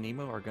Terror and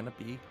NeMu are going to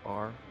be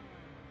our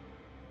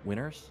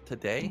winners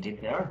today. Indeed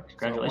they are.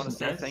 Congratulations,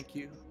 so I want to say thank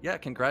you. Yeah,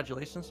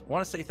 congratulations. I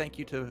want to say thank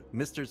you to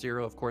Mr.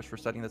 Zero, of course, for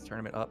setting this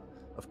tournament up.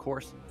 Of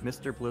course,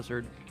 Mr.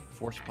 Blizzard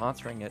for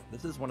sponsoring it.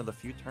 This is one of the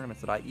few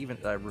tournaments that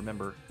I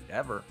remember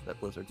ever that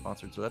Blizzard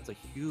sponsored, so that's a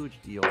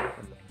huge deal.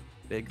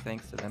 Big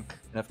thanks to them.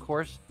 And of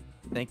course,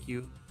 thank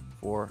you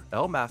for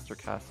L Master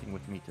casting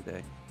with me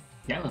today.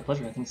 Yeah, it was a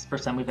pleasure. I think it's the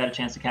first time we've had a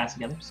chance to cast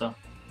together, so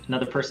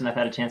another person I've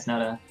had a chance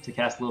now to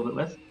cast a little bit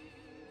with.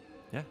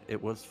 Yeah,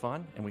 it was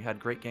fun, and we had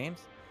great games.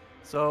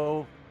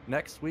 So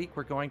next week,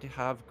 we're going to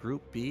have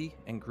Group B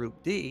and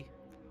Group D.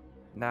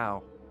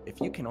 Now,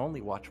 if you can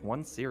only watch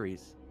one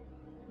series,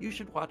 you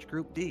should watch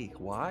Group D.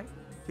 Why?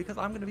 Because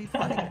I'm going to be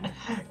playing.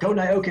 Go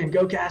Nyoken,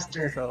 go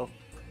Caster! So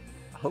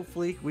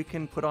hopefully we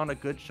can put on a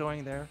good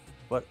showing there.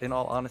 But in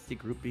all honesty,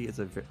 Group B is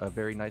a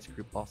very nice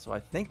group also. I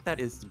think that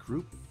is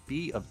Group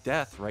B of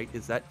Death, right?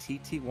 Is that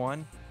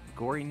TT1,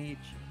 Gory Niche?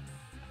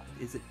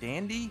 Is it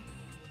Dandy?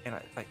 And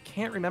I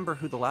can't remember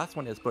who the last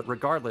one is, but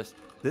regardless,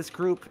 this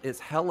group is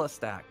hella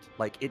stacked.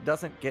 Like, it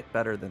doesn't get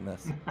better than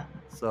this.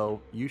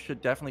 So you should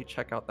definitely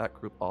check out that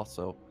group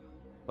also.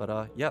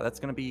 But yeah, that's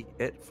going to be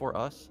it for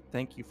us.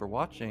 Thank you for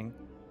watching.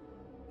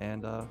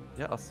 And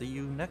yeah, I'll see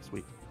you next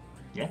week.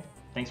 Yeah,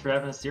 thanks for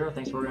having us, Zero.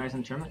 Thanks for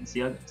organizing the tournament,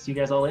 and see you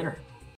guys all later.